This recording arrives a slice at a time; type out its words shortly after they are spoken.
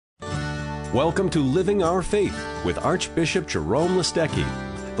Welcome to Living Our Faith with Archbishop Jerome Listecki.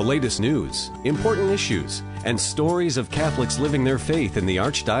 The latest news, important issues, and stories of Catholics living their faith in the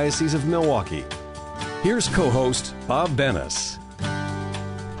Archdiocese of Milwaukee. Here's co-host Bob Bennis.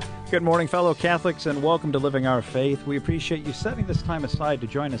 Good morning, fellow Catholics, and welcome to Living Our Faith. We appreciate you setting this time aside to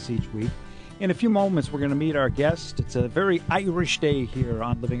join us each week. In a few moments, we're going to meet our guest. It's a very Irish day here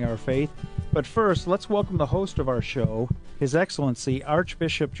on Living Our Faith. But first, let's welcome the host of our show, His Excellency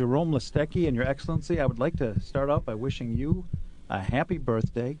Archbishop Jerome Listecki. And Your Excellency, I would like to start off by wishing you a happy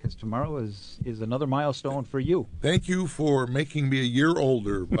birthday, because tomorrow is another milestone for you. Thank you for making me a year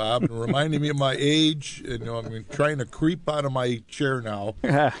older, Bob, and reminding me of my age. You know, I'm trying to creep out of my chair now,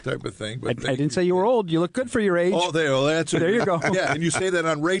 type of thing. But I didn't say you were old. You look good for your age. Oh, that's there you go. Yeah, and you say that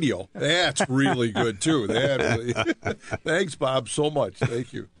on radio. That's really good too. Thanks, Bob, so much.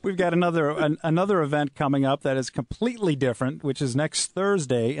 Thank you. We've got another event coming up that is completely different, which is next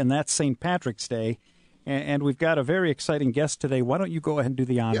Thursday, and that's St. Patrick's Day. And we've got a very exciting guest today. Why don't you go ahead and do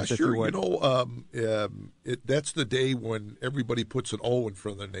the honors, if you would? You know, that's the day when everybody puts an O in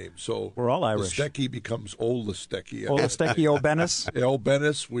front of their name. So we're all Irish. Listecki becomes Old Listecki. Old Listecki, Old Bennis. Yeah, Old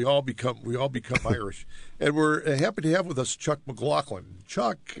Bennis. We all become Irish. And we're happy to have with us Chuck McLaughlin.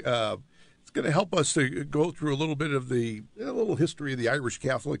 Chuck is going to help us to go through a little bit of the history of the Irish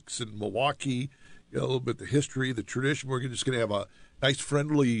Catholics in Milwaukee. A little bit the history, the tradition. We're just going to have a nice,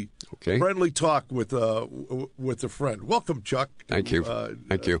 friendly talk with a friend. Welcome, Chuck. Thank you.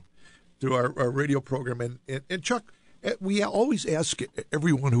 Thank you. To our radio program. And Chuck, we always ask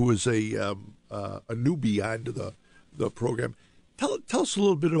everyone who is a newbie onto the program, tell us a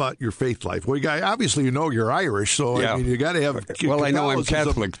little bit about your faith life. Well, obviously you know you're Irish, so yeah. I mean you got to have. Well, I know I'm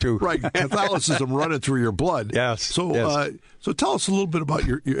Catholic too. Right, Catholicism running through your blood. Yes. So yes. So tell us a little bit about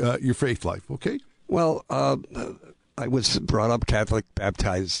your faith life, okay? Well, I was brought up Catholic,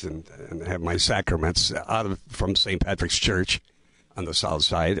 baptized, and have my sacraments from St. Patrick's Church on the south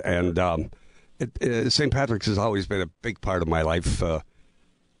side. And St. Patrick's has always been a big part of my life,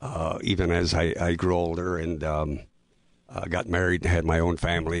 even as I grew older and got married and had my own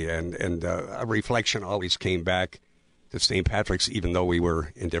family. And a reflection always came back to St. Patrick's, even though we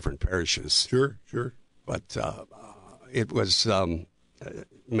were in different parishes. Sure. But it was...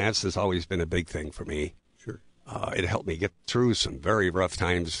 Mass has always been a big thing for me. Sure. It helped me get through some very rough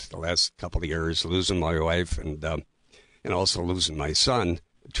times the last couple of years, losing my wife and also losing my son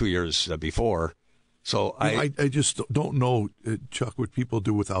 2 years before. So I just don't know, Chuck, what people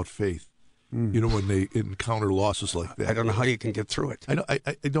do without faith. You know, when they encounter losses like that. I don't know how you can get through it. I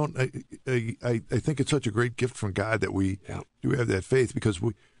don't. I think it's such a great gift from God that we do have that faith, because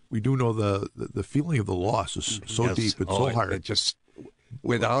we do know the feeling of the loss is so deep and so hard. It just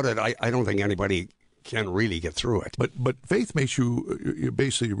without it, I don't think anybody can really get through it. But faith makes you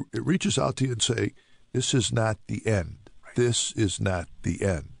basically, it reaches out to you and say, this is not the end. Right. This is not the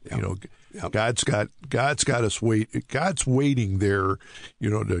end. Yep. You know, yep. God's got us God's waiting there, you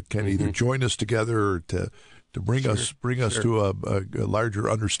know, to kind of either join us together or to bring us to a larger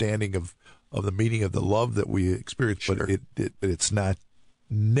understanding of the meaning of the love that we experience. But it's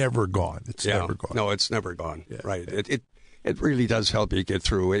never gone. It's never gone. No, it's never gone. Yeah. Right. It really does help you get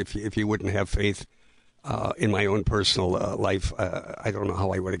through. If you wouldn't have faith in my own personal life, I don't know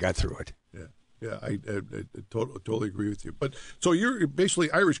how I would have got through it. Yeah, I totally agree with you. But so you're basically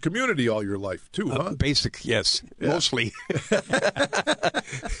Irish community all your life too, huh? Yes, mostly.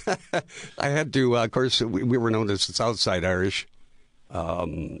 I had to, of course, we were known as the Southside Irish.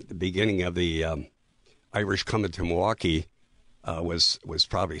 The beginning of the Irish coming to Milwaukee was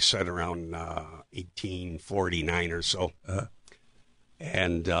probably set around 1849 or so.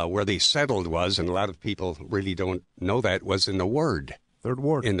 And where they settled was, and a lot of people really don't know that, was in the Ward. Third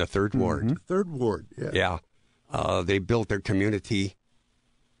Ward. In the Third Ward. Third Ward, yeah. Yeah. They built their community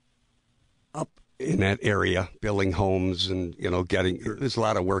up in that area, building homes and, you know, there's a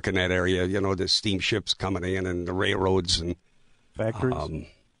lot of work in that area, you know, the steamships coming in and the railroads and factories.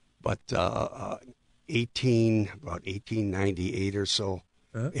 But about 1898 or so,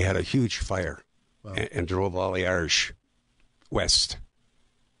 they had a huge fire and drove all the Irish west.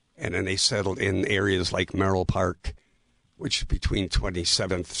 And then they settled in areas like Merrill Park, which is between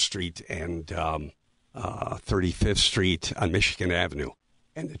 27th Street and 35th Street on Michigan Avenue.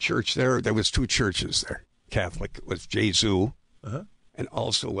 And the church there was two churches there. Catholic was Jesu, and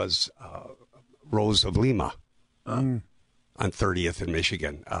also was Rose of Lima on 30th in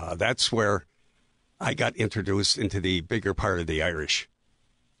Michigan. That's where I got introduced into the bigger part of the Irish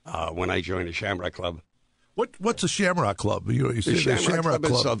when I joined the Shamrock Club. What's a Shamrock Club? You say the Shamrock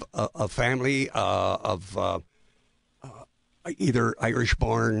Club Club is of a family of either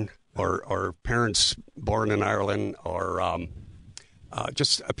Irish-born or parents born in Ireland, or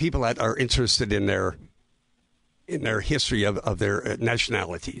just people that are interested in their history of their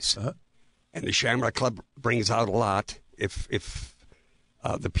nationalities. Uh-huh. And the Shamrock Club brings out a lot if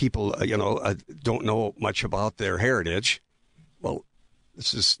the people don't know much about their heritage. Well,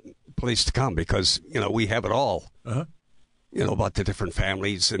 this is a place to come because we have it all. Uh-huh. About the different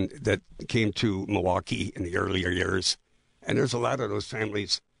families and that came to Milwaukee in the earlier years, and there's a lot of those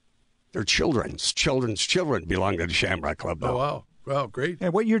families. Their children's children belong to the Shamrock Club now. Oh wow, great!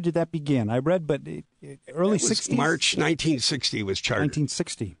 And what year did that begin? I read, but early 60s. March 1960 was chartered.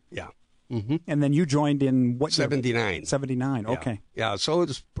 1960. Yeah. Mm-hmm. And then you joined in what? 79. 79. Yeah. Okay. Yeah. So it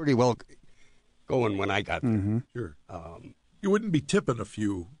was pretty well going when I got there. Mm-hmm. Sure. You wouldn't be tipping a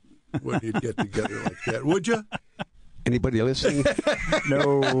few when you'd get together like that, would you? Anybody listening?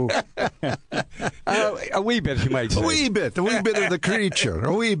 No. A wee bit, you might say. A wee bit of the creature.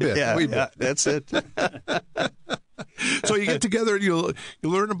 A wee bit. Yeah, a wee bit. yeah, that's it. So you get together and you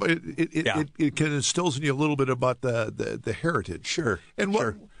learn about it. Yeah. It kind of instills in you a little bit about the heritage. Sure. And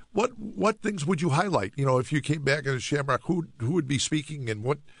what things would you highlight? If you came back as Shamrock, who would be speaking, and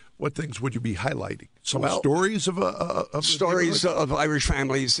what things would you be highlighting? Some stories of stories of Irish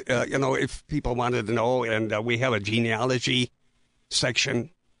families. If people wanted to know, and we have a genealogy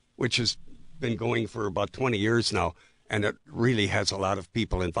section, which has been going for about 20 years now, and it really has a lot of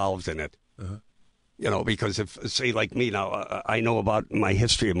people involved in it. Uh-huh. Because if, say, like me now, I know about my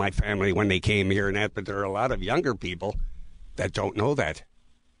history of my family when they came here and that, but there are a lot of younger people that don't know that.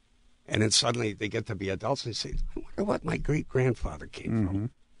 And then suddenly they get to be adults and they say, I wonder what my great-grandfather came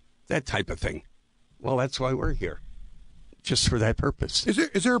from. That type of thing. Well, that's why we're here, just for that purpose.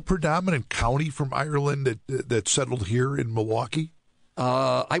 Is there a predominant county from Ireland that settled here in Milwaukee?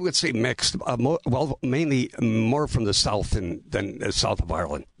 I would say mixed. Mainly more from the south than the south of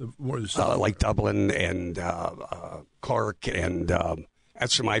Ireland. More the south like Dublin and Cork, and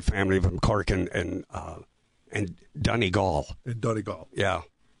that's from my family from Cork and Donegal. In Donegal. Yeah,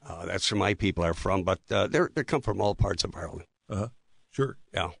 that's where my people are from. But they come from all parts of Ireland. Sure.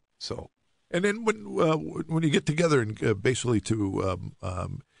 Yeah. So. And then when you get together and basically to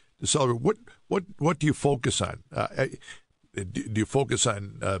celebrate, what do you focus on? Do you focus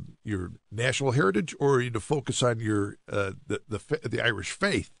on your national heritage, or do you focus on your the Irish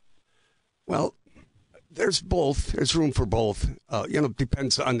faith? Well, there's both. There's room for both.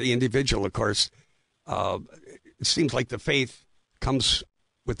 Depends on the individual, of course. It seems like the faith comes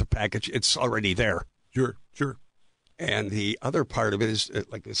with the package. It's already there. Sure. And the other part of it is,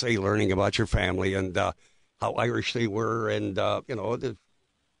 like I say, learning about your family and how Irish they were, and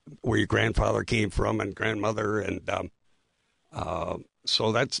where your grandfather came from and grandmother, and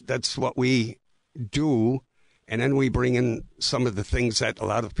so that's what we do. And then we bring in some of the things that a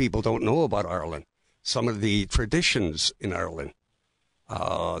lot of people don't know about Ireland, some of the traditions in Ireland.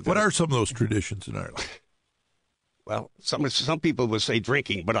 What are some of those traditions in Ireland? Well, some people would say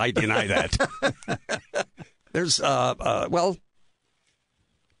drinking, but I deny that. There's,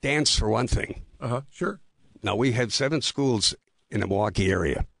 dance for one thing. Sure. Now, we have 7 schools in the Milwaukee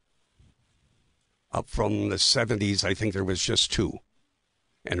area. Up from the 70s, I think there was just 2.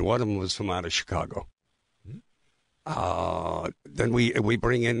 And one of them was from out of Chicago. Then we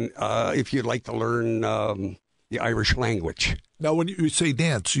bring in, if you'd like to learn the Irish language. Now, when you say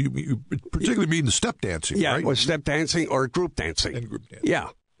dance, you particularly mean the step dancing, yeah, right? Or step dancing or group dancing. And group dancing.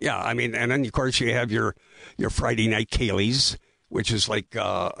 Yeah. I mean, and then, of course, you have your Friday night Cayleys, which is like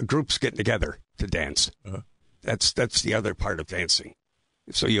groups getting together to dance. Uh-huh. That's the other part of dancing.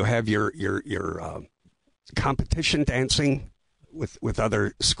 So you have your competition dancing with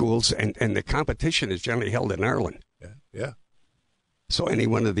other schools, and the competition is generally held in Ireland. Yeah. So any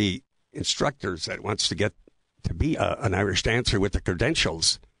one of the instructors that wants to get to be an Irish dancer with the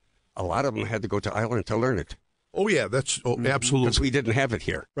credentials, a lot of them had to go to Ireland to learn it. Oh, yeah, that's absolutely. Because we didn't have it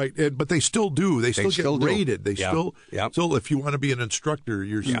here. Right, but they still do. They still get rated. They still, if you want to be an instructor,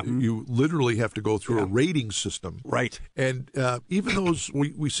 you literally have to go through a rating system. Right. And even those,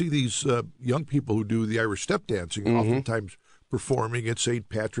 we see these young people who do the Irish step dancing, oftentimes performing at St.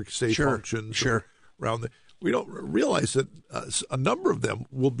 Patrick's Day functions. Sure. Around we don't realize that a number of them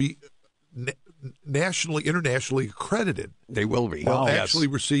will be internationally accredited. They will be. They'll actually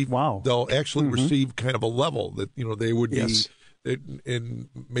receive. Wow. They'll actually receive kind of a level that they would be in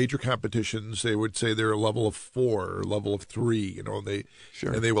major competitions. They would say they're a level of 4 or level of 3. And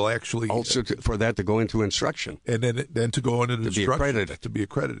they will actually also for that to go into instruction, and then to go into instruction to be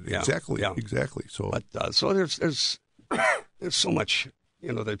accredited. Yeah. Exactly. So so there's so much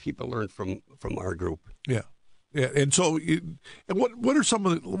that people learn from our group. Yeah. Yeah, and so, and what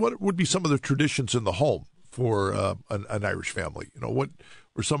would be some of the traditions in the home for an Irish family? What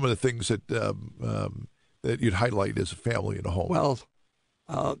were some of the things that that you'd highlight as a family in a home? Well,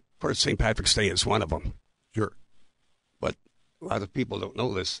 of course, St. Patrick's Day is one of them. Sure. But a lot of people don't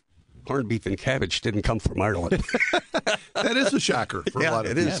know this. Corned beef and cabbage didn't come from Ireland. That is a shocker for a lot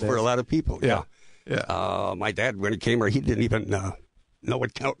of people. It is for a lot of people. Yeah. My dad, when he came here, he didn't even know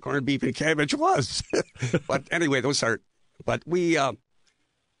what corned beef and cabbage was. But anyway, those are. But we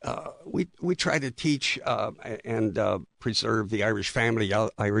try to teach and preserve the Irish family,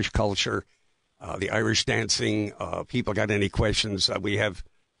 Irish culture, the Irish dancing. People got any questions? We have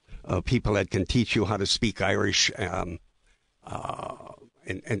people that can teach you how to speak Irish. And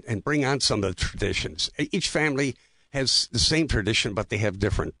bring on some of the traditions. Each family has the same tradition, but they have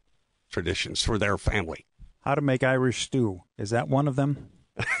different traditions for their family. How to make Irish stew. Is that one of them?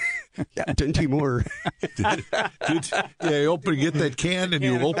 Yeah, Dinty Moore. Get that can and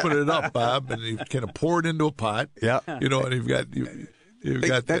you open it up, Bob, and you kind of pour it into a pot. Yeah. And you've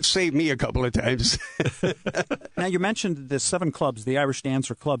got that saved me a couple of times. Now, you mentioned the 7 clubs, the Irish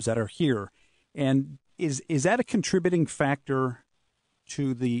dancer clubs that are here. And is that a contributing factor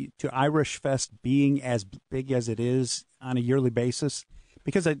to Irish Fest being as big as it is on a yearly basis?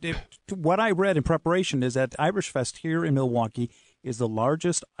 Because what I read in preparation is that Irish Fest here in Milwaukee is the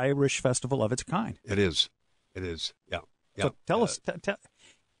largest Irish festival of its kind. It is. Yeah. So tell us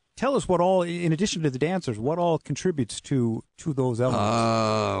what all, in addition to the dancers, what all contributes to those elements.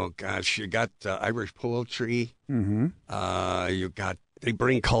 Oh gosh, you got Irish poetry. Mm-hmm. They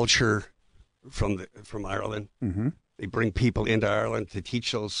bring culture from Ireland. Mm-hmm. They bring people into Ireland to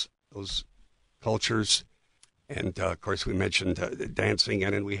teach those cultures. And, of course, we mentioned dancing,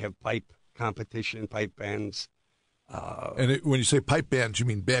 and then we have pipe competition, pipe bands. When you say pipe bands, you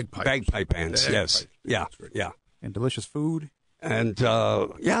mean bagpipes? Bagpipe bands, yes. Yeah, right. yeah. And delicious food. And,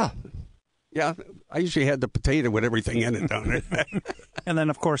 yeah, I usually had the potato with everything in it down there. And then,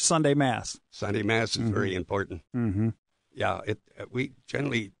 of course, Sunday Mass. Sunday Mass is very important. Mm-hmm. Yeah, we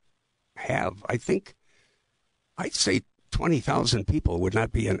generally have, I'd say 20,000 people would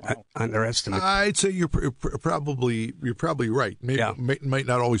not be an underestimate. I'd say you're probably right. Maybe might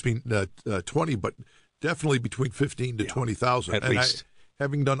not always be 20, but definitely between 15 to 20,000. At least.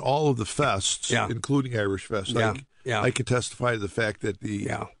 Having done all of the fests, including Irish Fest, I can testify to the fact that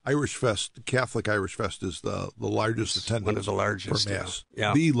the Irish Fest, the Catholic Irish Fest, is the largest attendance. One of the largest. For Mass.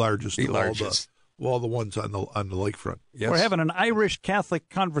 Yeah. The largest. The largest. Of all the ones on the lakefront. Yes. We're having an Irish Catholic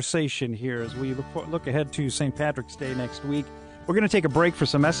conversation here as we look ahead to St. Patrick's Day next week. We're going to take a break for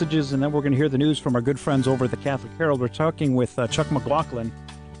some messages, and then we're going to hear the news from our good friends over at the Catholic Herald. We're talking with Chuck McLaughlin.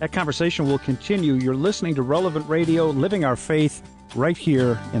 That conversation will continue. You're listening to Relevant Radio, Living Our Faith, right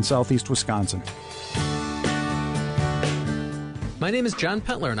here in Southeast Wisconsin. My name is John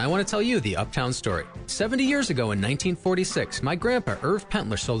Pentler, and I want to tell you the Uptown story. 70 years ago in 1946, my grandpa, Irv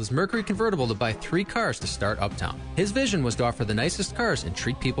Pentler, sold his Mercury convertible to buy 3 cars to start Uptown. His vision was to offer the nicest cars and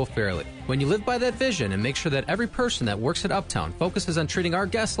treat people fairly. When you live by that vision and make sure that every person that works at Uptown focuses on treating our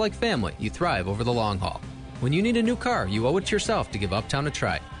guests like family, you thrive over the long haul. When you need a new car, you owe it to yourself to give Uptown a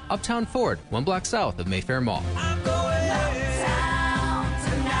try. Uptown Ford, 1 block south of Mayfair Mall. I'm going uptown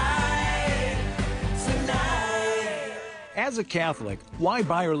tonight. As a Catholic, why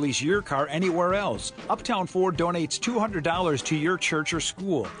buy or lease your car anywhere else? Uptown Ford donates $200 to your church or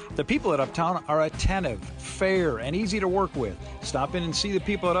school. The people at Uptown are attentive, fair, and easy to work with. Stop in and see the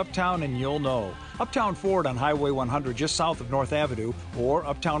people at Uptown and you'll know. Uptown Ford on Highway 100 just south of North Avenue, or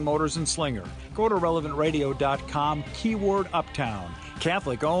Uptown Motors in Slinger. Go to relevantradio.com, keyword Uptown.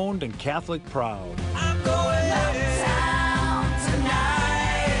 Catholic owned and Catholic proud. I'm going uptown tonight.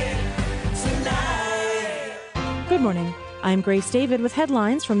 Good morning. I'm Grace David with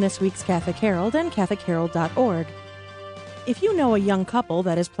headlines from this week's Catholic Herald and CatholicHerald.org. If you know a young couple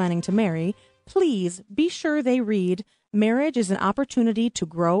that is planning to marry, please be sure they read Marriage is an Opportunity to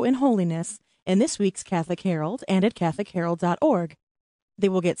Grow in Holiness in this week's Catholic Herald and at CatholicHerald.org. They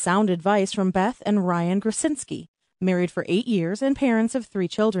will get sound advice from Beth and Ryan Grasinski, married for 8 years and parents of 3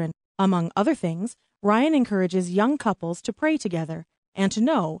 children. Among other things, Ryan encourages young couples to pray together and to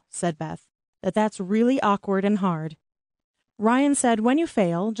know, said Beth, that that's really awkward and hard. Ryan said, when you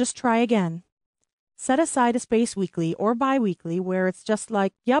fail, just try again. Set aside a space weekly or bi-weekly where it's just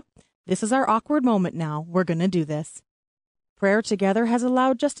like, yep, this is our awkward moment now. We're going to do this. Prayer together has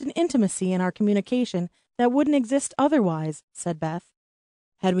allowed just an intimacy in our communication that wouldn't exist otherwise, said Beth.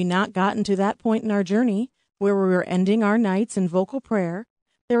 Had we not gotten to that point in our journey, where we were ending our nights in vocal prayer,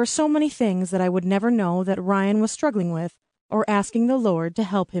 there are so many things that I would never know that Ryan was struggling with or asking the Lord to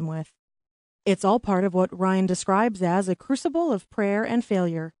help him with. It's all part of what Ryan describes as a crucible of prayer and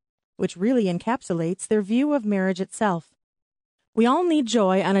failure, which really encapsulates their view of marriage itself. We all need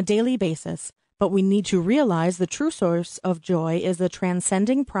joy on a daily basis, but we need to realize the true source of joy is the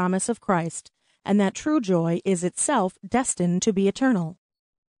transcending promise of Christ, and that true joy is itself destined to be eternal.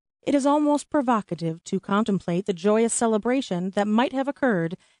 It is almost provocative to contemplate the joyous celebration that might have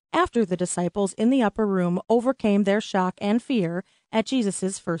occurred after the disciples in the upper room overcame their shock and fear at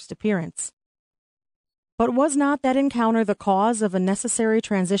Jesus' first appearance. But was not that encounter the cause of a necessary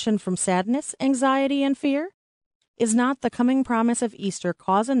transition from sadness, anxiety, and fear? Is not the coming promise of Easter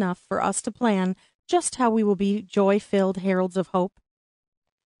cause enough for us to plan just how we will be joy-filled heralds of hope?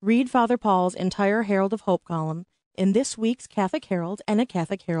 Read Father Paul's entire Herald of Hope column in this week's Catholic Herald and at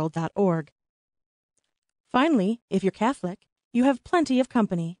CatholicHerald.org. Finally, if you're Catholic, you have plenty of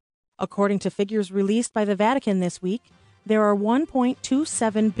company. According to figures released by the Vatican this week, there are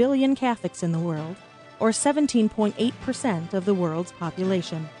 1.27 billion Catholics in the world, or 17.8% of the world's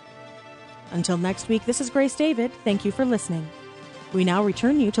population. Until next week, this is Grace David. Thank you for listening. We now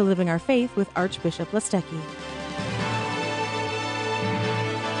return you to Living Our Faith with Archbishop Listecki.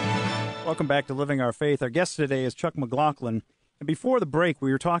 Welcome back to Living Our Faith. Our guest today is Chuck McLaughlin. And before the break,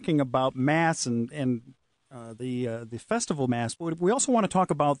 we were talking about Mass and the festival Mass. But we also want to talk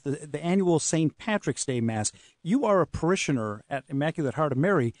about the annual St. Patrick's Day Mass. You are a parishioner at Immaculate Heart of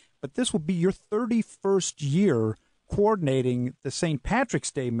Mary, but this will be your 31st year coordinating the St.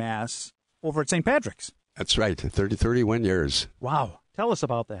 Patrick's Day Mass over at St. Patrick's. That's right, 31 years. Wow. Tell us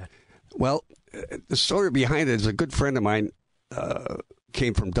about that. Well, the story behind it is a good friend of mine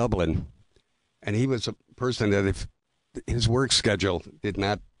came from Dublin, and he was a person that if his work schedule did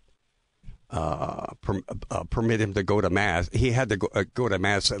not permit him to go to Mass, he had to go to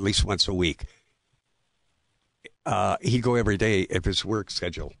Mass at least once a week. He'd go every day if his work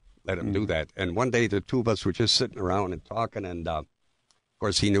schedule let him do that. And one day the two of us were just sitting around and talking, and of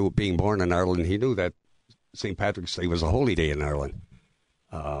course he knew, being born in Ireland, he knew that St. Patrick's Day was a holy day in Ireland.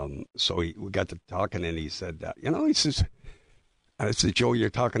 So we got to talking, and he said, he says, I said, Joe, you're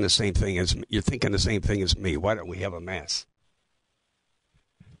thinking the same thing as me. Why don't we have a Mass?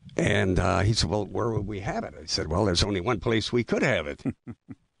 And he said, well, where would we have it? I said, well, there's only one place we could have it.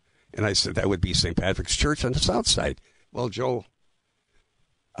 And I said, that would be St. Patrick's Church on the south side. Well, Joe,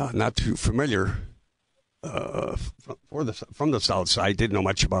 not too familiar from the south side, didn't know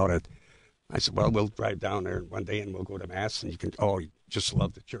much about it. I said, well, we'll drive down there one day and we'll go to Mass, and you just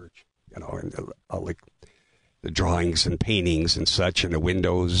love the church, and all the drawings and paintings and such, and the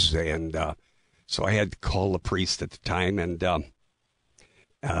windows. And so I had to call the priest at the time and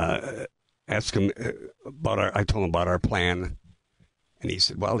ask him I told him about our plan. And he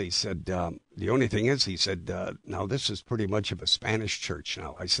said, the only thing is, he said, now this is pretty much of a Spanish church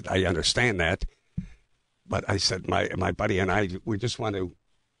now. I said, I understand that. But I said, my buddy and I, we just want to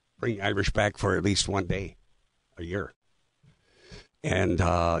bring Irish back for at least one day a year. And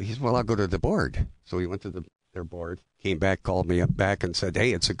he said, well, I'll go to the board. So he went to their board, came back, called me up back and said,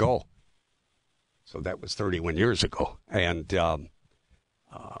 hey, it's a go. So that was 31 years ago. And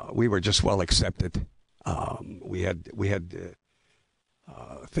we were just well accepted. We had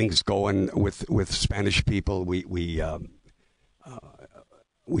things going with Spanish people. We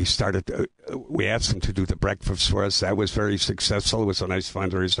started. We asked them to do the breakfast for us. That was very successful. It was a nice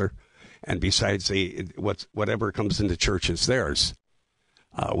fundraiser. And besides, whatever comes into church is theirs.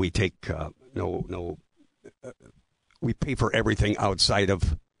 We take we pay for everything outside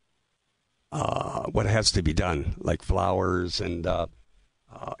of what has to be done, like flowers and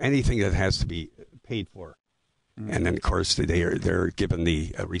anything that has to be paid for. Mm-hmm. And then, of course, they're given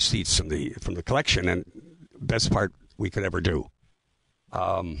the receipts from the collection, and best part we could ever do.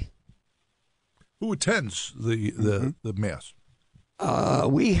 Who attends the Mass?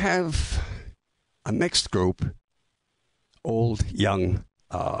 We have a mixed group, old, young.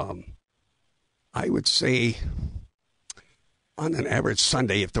 I would say on an average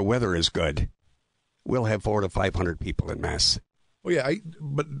Sunday, if the weather is good, we'll have 400 to 500 people in Mass. Oh yeah,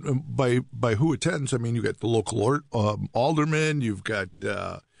 but by who attends? I mean, you got the local aldermen. You've got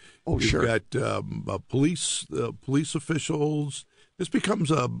sure. You've got police officials. This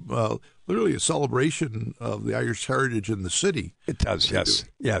becomes literally a celebration of the Irish heritage in the city. It does, yes.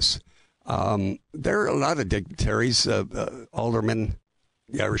 There are a lot of dignitaries, aldermen.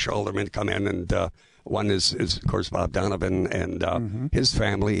 The Irish aldermen come in, and one is of course Bob Donovan and his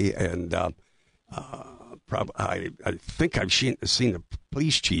family, and I think I've seen the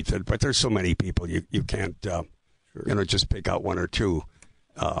police chief, but there's so many people you can't just pick out one or two.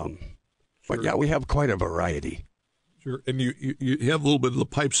 But yeah, we have quite a variety. Sure. And you have a little bit of the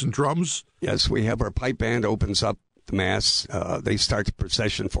pipes and drums? Yes, we have our pipe band opens up the Mass. They start the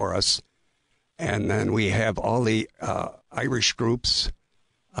procession for us. And then we have all the Irish groups.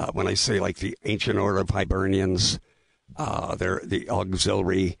 When I say like the Ancient Order of Hibernians, they're the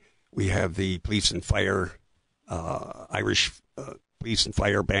auxiliary. We have the Police and Fire, Irish Police and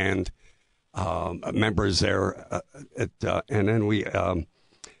Fire Band members there. And then we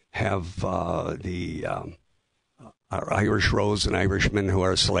have our Irish Rose and Irishmen who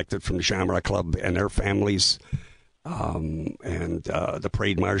are selected from the Shamrock Club and their families. And the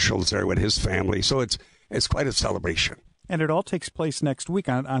parade marshal's there with his family. So it's quite a celebration. And it all takes place next week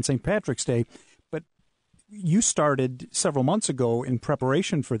on St. Patrick's Day. But you started several months ago in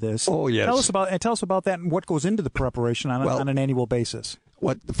preparation for this. Oh, yes. Tell us about that and what goes into the preparation on an annual basis.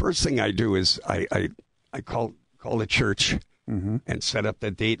 The first thing I do is I call the church and set up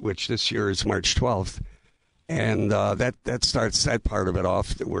the date, which this year is March 12th. And that starts that part of it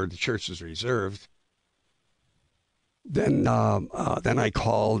off where the church is reserved. Then I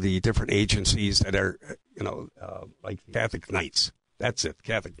call the different agencies that are, like Catholic Knights. That's it.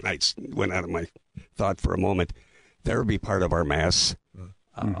 Catholic Knights went out of my thought for a moment. They'll be part of our Mass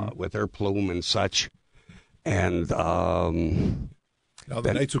with their plume and such. And now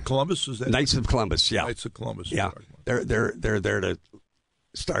the Knights of Columbus, is that? Knights of Columbus, yeah. Knights of Columbus. Yeah. They're there to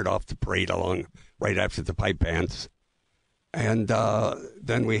start off the parade along right after the pipe bands. And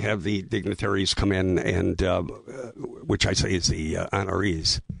then we have the dignitaries come in, and which I say is the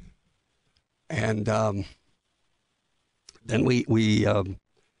honorees. And then we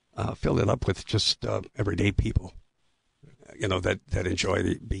fill it up with just everyday people, that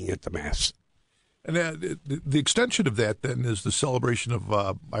enjoy being at the Mass. And the extension of that then is the celebration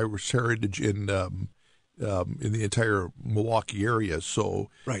of Irish heritage in the entire Milwaukee area. So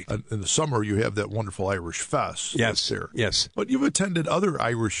right. In the summer, you have that wonderful Irish Fest. Yes, there. Yes. But you've attended other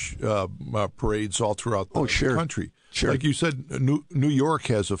Irish parades all throughout the country. Sure. Like you said, New York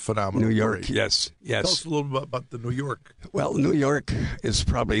has a phenomenal New York, parade. yes. Tell us a little bit about the New York. Well, New York is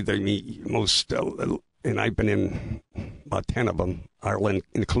probably the most, and I've been in about 10 of them, Ireland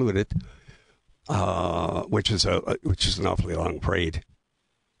included, which is an awfully long parade.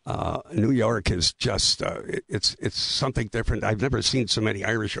 New York is just it's something different. I've never seen so many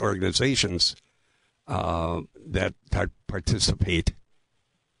Irish organizations that participate,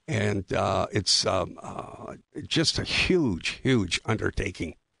 and it's just a huge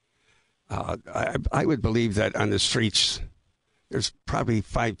undertaking. I would believe that on the streets there's probably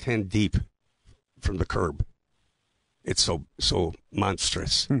 5-10 deep from the curb. It's so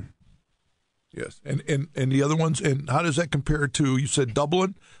monstrous. Yes, and the other ones, and how does that compare to, you said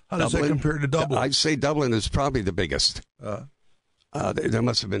Dublin? How does that compare to Dublin? I'd say Dublin is probably the biggest. There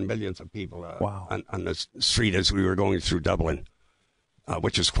must have been millions of people on the street as we were going through Dublin,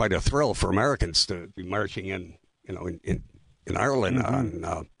 which is quite a thrill for Americans to be marching in Ireland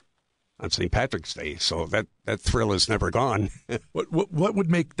on St. Patrick's Day. So that thrill is never gone. What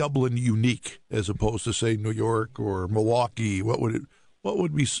would make Dublin unique as opposed to, say, New York or Milwaukee? What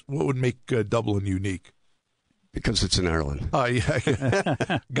would make Dublin unique? Because it's in Ireland. Oh,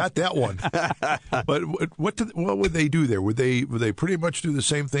 yeah, got that one. But what would they do there? Would they pretty much do the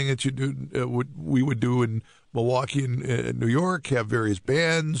same thing that you do? We would do in Milwaukee and New York? Have various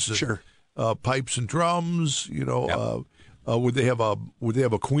bands, sure, pipes and drums. Yep. Would they have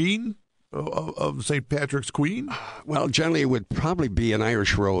a queen of St. Patrick's Queen? Well, generally it would probably be an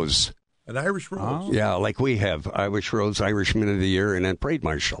Irish Rose. An Irish Rose? Oh. Yeah, like we have. Irish Rose, Irishman of the Year, and then Parade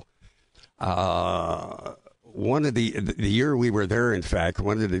Marshal. One of the year we were there, in fact,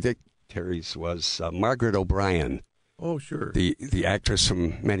 one of the dignitaries was Margaret O'Brien. Oh, sure. The actress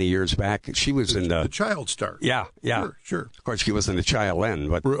from many years back. She was in the Child Star. Yeah. Sure. Of course, she was in the Child End,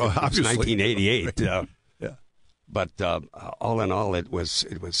 but it was 1988. Yeah. But all in all, it was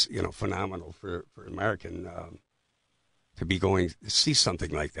phenomenal for American to be going to see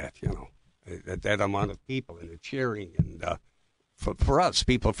something like that. That amount of people and the cheering, and for us,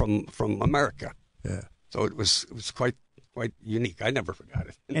 people from America. Yeah. So it was quite unique. I never forgot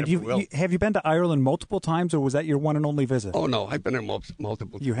it. And have you been to Ireland multiple times, or was that your one and only visit? Oh no, I've been there multiple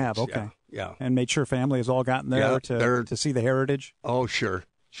times. You have, okay. Yeah. And made sure family has all gotten there to see the heritage. Oh sure.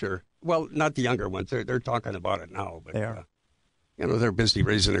 Well, not the younger ones. They're talking about it now, but they are. They're busy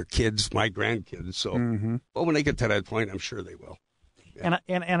raising their kids, my grandkids. So, but when they get to that point, I'm sure they will. Yeah.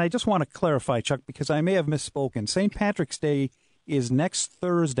 And I just want to clarify, Chuck, because I may have misspoken. St. Patrick's Day is next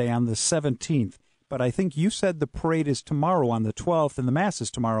Thursday on the 17th, but I think you said the parade is tomorrow on the 12th, and the Mass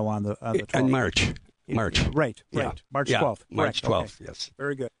is tomorrow on the 12th. In March. Right. Yeah. March 12th. March 12th, okay. yes.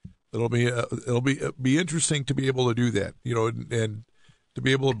 Very good. it'll be interesting to be able to do that, and to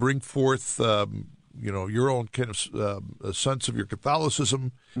be able to bring forth, your own kind of a sense of your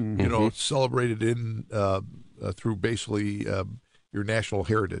Catholicism, celebrated in through basically your national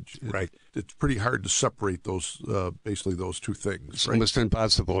heritage. Right. It's pretty hard to separate those two things. It's right? almost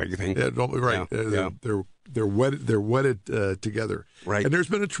impossible, I think. Yeah, right. Yeah. They're wedded together. Right. And there's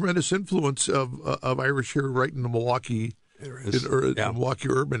been a tremendous influence of Irish here, right in the Milwaukee, Milwaukee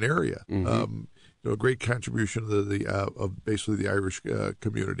urban area. Mm-hmm. A great contribution of basically the Irish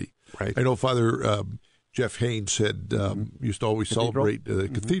community. Right. I know Father Jeff Haynes had used to always celebrate the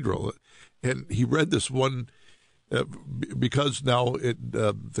cathedral, and he read this one. Because now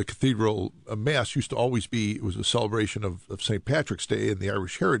the cathedral mass used to always be, it was a celebration of St. Patrick's Day in the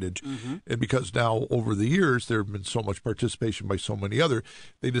Irish heritage, and because now over the years there have been so much participation by so many other,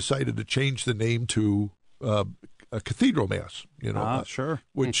 they decided to change the name to a cathedral mass, sure,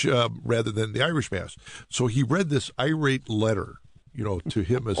 which rather than the Irish mass. So he read this irate letter, to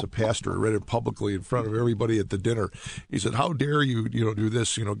him as a pastor, read it publicly in front of everybody at the dinner. He said, "How dare you, do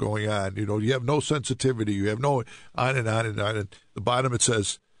this, going on? You have no sensitivity. You have no on and on and on." And at the bottom it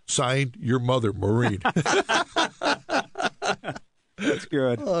says, "Signed, your mother, Maureen." That's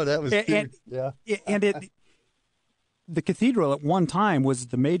good. Oh, that was cute. And the cathedral at one time was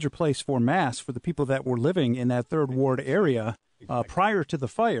the major place for Mass for the people that were living in that Third Ward area prior to the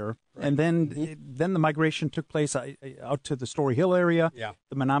fire. Right. And then the migration took place out to the Story Hill area,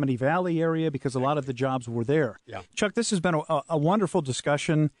 the Menominee Valley area, because a lot of the jobs were there. Yeah. Chuck, this has been a wonderful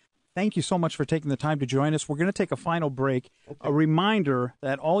discussion. Thank you so much for taking the time to join us. We're going to take a final break. Okay. A reminder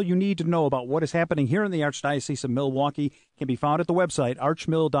that all you need to know about what is happening here in the Archdiocese of Milwaukee can be found at the website,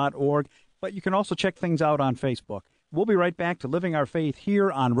 archmil.org, but you can also check things out on Facebook. We'll be right back to Living Our Faith here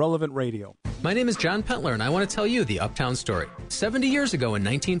on Relevant Radio. My name is John Pentler, and I want to tell you the Uptown story. 70 years ago in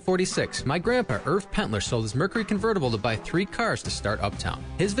 1946, my grandpa, Irv Pentler, sold his Mercury convertible to buy 3 cars to start Uptown.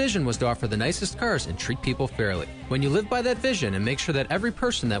 His vision was to offer the nicest cars and treat people fairly. When you live by that vision and make sure that every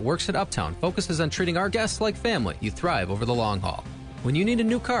person that works at Uptown focuses on treating our guests like family, you thrive over the long haul. When you need a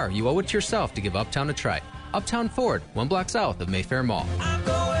new car, you owe it to yourself to give Uptown a try. Uptown Ford, 1 block south of Mayfair Mall. I'm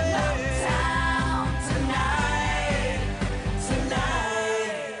going uptown tonight.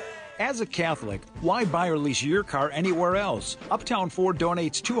 As a Catholic, why buy or lease your car anywhere else? Uptown Ford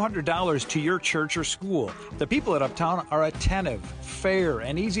donates $200 to your church or school. The people at Uptown are attentive, fair,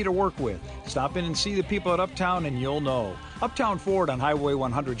 and easy to work with. Stop in and see the people at Uptown and you'll know. Uptown Ford on Highway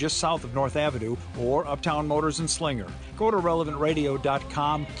 100 just south of North Avenue, or Uptown Motors in Slinger. Go to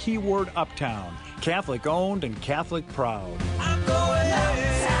relevantradio.com, keyword Uptown. Catholic owned and Catholic proud. I'm going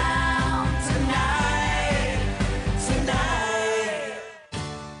uptown tonight.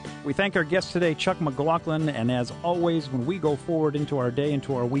 We thank our guest today, Chuck McLaughlin, and as always, when we go forward into our day,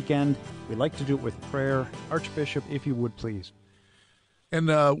 into our weekend, we like to do it with prayer. Archbishop, if you would, please. And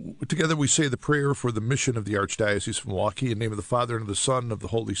together we say the prayer for the mission of the Archdiocese of Milwaukee, in the name of the Father, and of the Son, and of the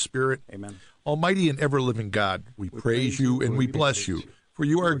Holy Spirit. Amen. Almighty and ever-living God, we praise you and we bless you, for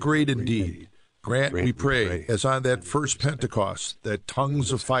you are great indeed. Grant, we pray, as on that first Pentecost, that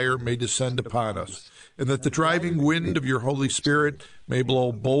tongues of fire may descend upon us, and that the driving wind of your Holy Spirit may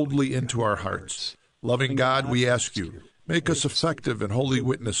blow boldly into our hearts. Loving God, we ask you, make us effective and holy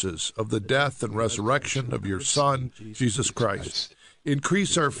witnesses of the death and resurrection of your Son, Jesus Christ.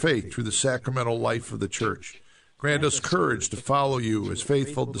 Increase our faith through the sacramental life of the Church. Grant us courage to follow you as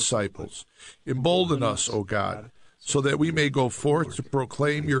faithful disciples. Embolden us, O God, so that we may go forth to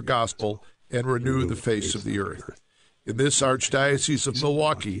proclaim your gospel and renew the face of the earth. In this Archdiocese of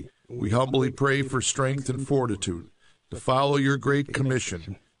Milwaukee, we humbly pray for strength and fortitude to follow your great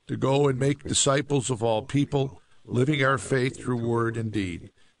commission, to go and make disciples of all people, living our faith through word and deed.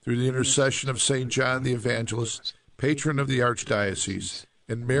 Through the intercession of St. John the Evangelist, patron of the Archdiocese,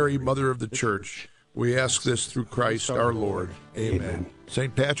 and Mary, Mother of the Church, we ask this through Christ our Lord. Amen.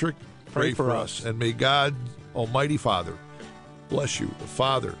 St. Patrick, pray for us, and may God, Almighty Father, bless you, the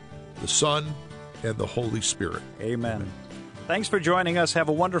Father, the Son, and the Holy Spirit. Amen. Thanks for joining us. Have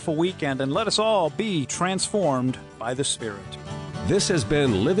a wonderful weekend, and let us all be transformed by the Spirit. This has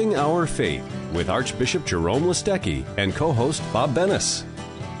been Living Our Faith with Archbishop Jerome Listecki and co-host Bob Bennis.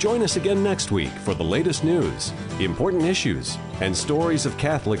 Join us again next week for the latest news, important issues, and stories of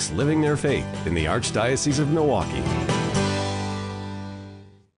Catholics living their faith in the Archdiocese of Milwaukee.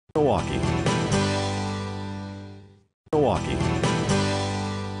 Milwaukee. Milwaukee.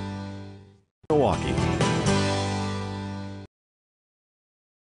 Milwaukee.